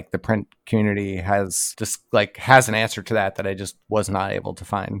if like the print community has just like has an answer to that I just was not able to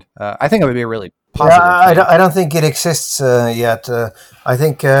find. I think it would be a really positive I don't think it exists yet. I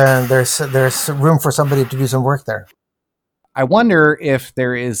think there's room for somebody to do some work there. I wonder if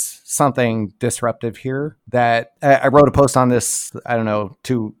there is something disruptive here. That I wrote a post on this, I don't know,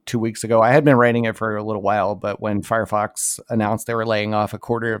 two weeks ago. I had been writing it for a little while, but when Firefox announced they were laying off a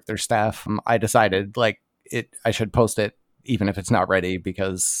quarter of their staff, I decided I should post it even if it's not ready,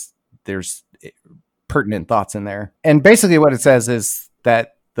 because there's pertinent thoughts in there. And basically what it says is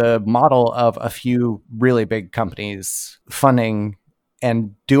that the model of a few really big companies funding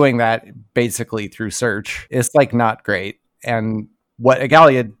and doing that basically through search is like not great. And what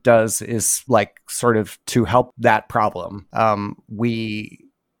Igalia does is like sort of to help that problem. We,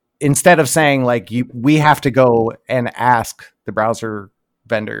 instead of saying like we have to go and ask the browser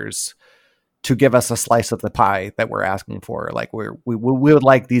vendors to give us a slice of the pie that we're asking for, like we would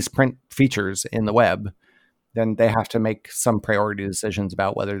like these print features in the web, then they have to make some priority decisions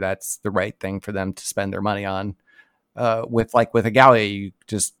about whether that's the right thing for them to spend their money on. With Igalia, you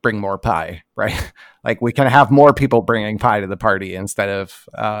just bring more pie, right? Like we can have more people bringing pie to the party instead of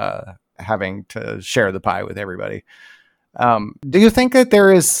having to share the pie with everybody. Do you think that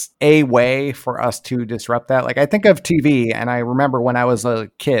there is a way for us to disrupt that? Like I think of TV, and I remember when I was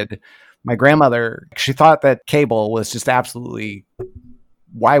a kid, my grandmother, she thought that cable was just absolutely,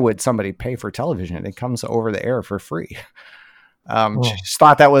 why would somebody pay for television? It comes over the air for free. She just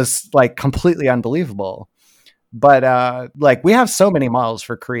thought that was like completely unbelievable. But like we have so many models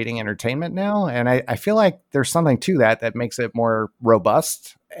for creating entertainment now, and I feel like there's something to that makes it more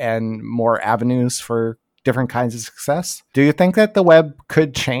robust and more avenues for different kinds of success. Do you think that the web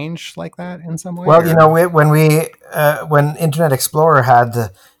could change like that in some way? Well, when Internet Explorer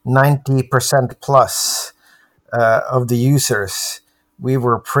had 90% plus of the users, we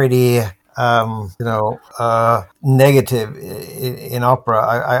were pretty negative in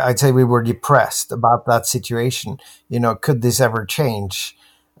Opera. I'd say we were depressed about that situation. Could this ever change?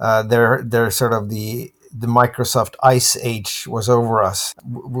 They're sort of the Microsoft Ice Age was over us.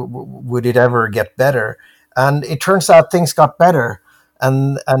 Would it ever get better? And it turns out things got better.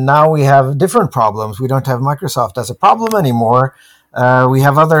 And now we have different problems. We don't have Microsoft as a problem anymore. We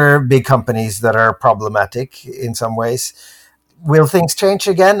have other big companies that are problematic in some ways. Will things change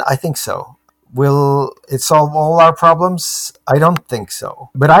again? I think so. Will it solve all our problems? I don't think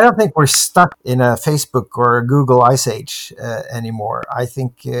so. But I don't think we're stuck in a Facebook or a Google Ice Age anymore. I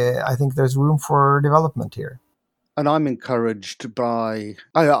think there's room for development here. And I'm encouraged by...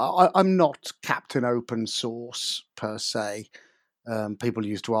 I'm not Captain Open Source per se. People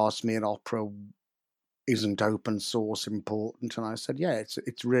used to ask me in Opera, isn't open source important? And I said, yeah,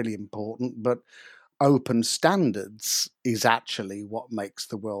 it's really important, but open standards is actually what makes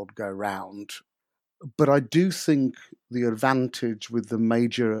the world go round. But I do think the advantage with the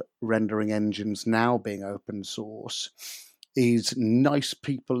major rendering engines now being open source is nice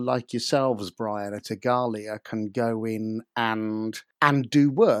people like yourselves, Brian, at Igalia can go in and do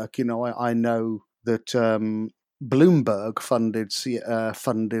work. I know that Bloomberg funded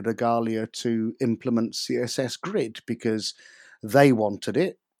Igalia to implement CSS Grid because they wanted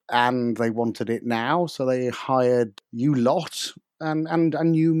it. And they wanted it now, so they hired you lot,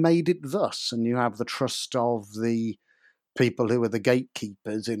 and you made it thus, and you have the trust of the people who are the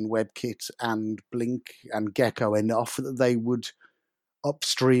gatekeepers in WebKit and Blink and Gecko enough that they would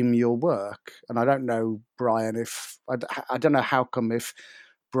upstream your work. And I don't know, Brian, I don't know how come if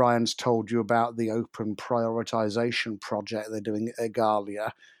Brian's told you about the open prioritization project they're doing at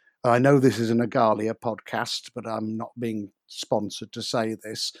Igalia. I know this is an Igalia podcast, but I'm not being sponsored to say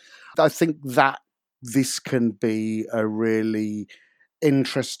this. I think that this can be a really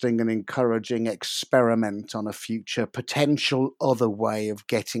interesting and encouraging experiment on a future potential other way of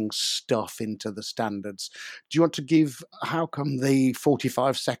getting stuff into the standards. Do you want to give how come the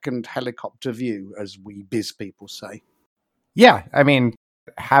 45-second helicopter view, as we biz people say? Yeah, I mean,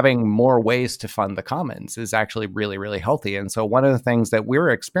 having more ways to fund the commons is actually really, really healthy. And so one of the things that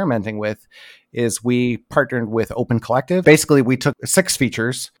we're experimenting with is we partnered with Open Collective. Basically, we took 6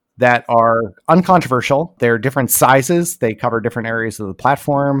 features that are uncontroversial. They're different sizes. They cover different areas of the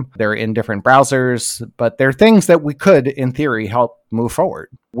platform. They're in different browsers, but they're things that we could, in theory, help move forward.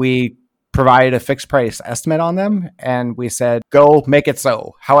 We provide a fixed price estimate on them, and we said, go make it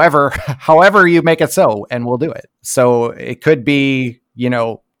so. However you make it so, and we'll do it. So it could be,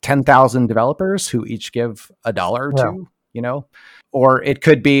 10,000 developers who each give $1 or two, or it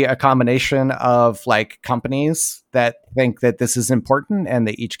could be a combination of like companies that think that this is important and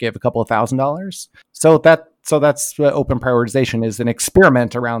they each give a couple of $1,000s. So that's open prioritization is an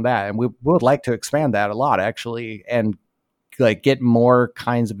experiment around that. And we would like to expand that a lot, actually, and like get more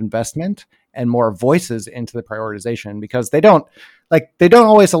kinds of investment and more voices into the prioritization, because they don't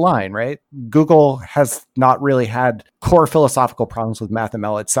always align, right? Google has not really had core philosophical problems with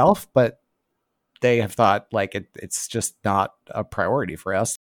MathML itself, but they have thought like it's just not a priority for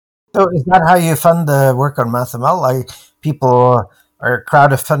us. So is that how you fund the work on MathML? Like people are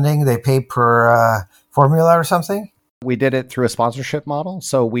crowdfunding, they pay per formula or something? We did it through a sponsorship model.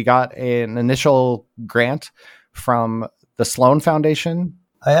 So we got an initial grant from the Sloan Foundation.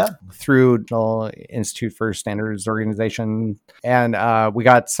 Oh, yeah? Through the Institute for Standards Organization. And we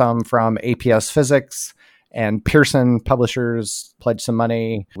got some from APS Physics, and Pearson Publishers pledged some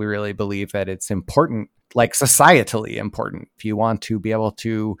money. We really believe that it's important, like societally important, if you want to be able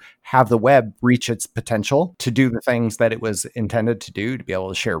to have the web reach its potential to do the things that it was intended to do, to be able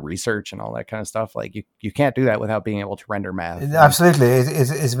to share research and all that kind of stuff. Like you can't do that without being able to render math. Absolutely.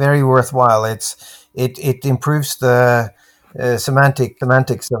 It's very worthwhile. It improves the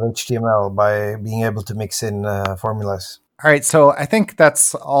semantics of HTML by being able to mix in formulas. All right. So I think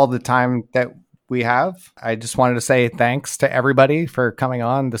that's all the time that we have. I just wanted to say thanks to everybody for coming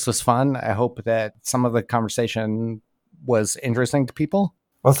on. This was fun. I hope that some of the conversation was interesting to people.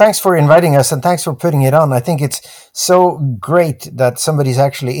 Well, thanks for inviting us, and thanks for putting it on. I think it's so great that somebody's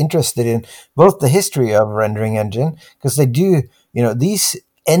actually interested in both the history of rendering engine, because they do, these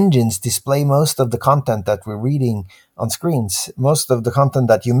engines display most of the content that we're reading on screens, most of the content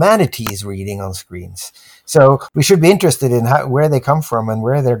that humanity is reading on screens. So we should be interested in where they come from and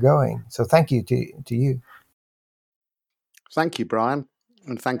where they're going. So thank you to you. Thank you, Brian.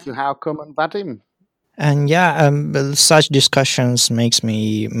 And thank you, Håkon and Vadim. And such discussions make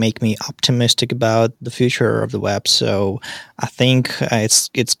me optimistic about the future of the web. So I think it's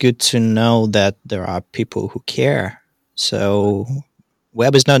good to know that there are people who care. So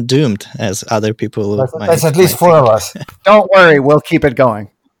web is not doomed, as other people That's at least 4 of us. Don't worry, we'll keep it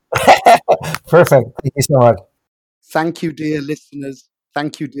going. Perfect. Thank you so much. Thank you, dear listeners.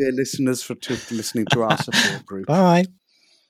 Thank you, dear listeners, for listening to our support group. Bye.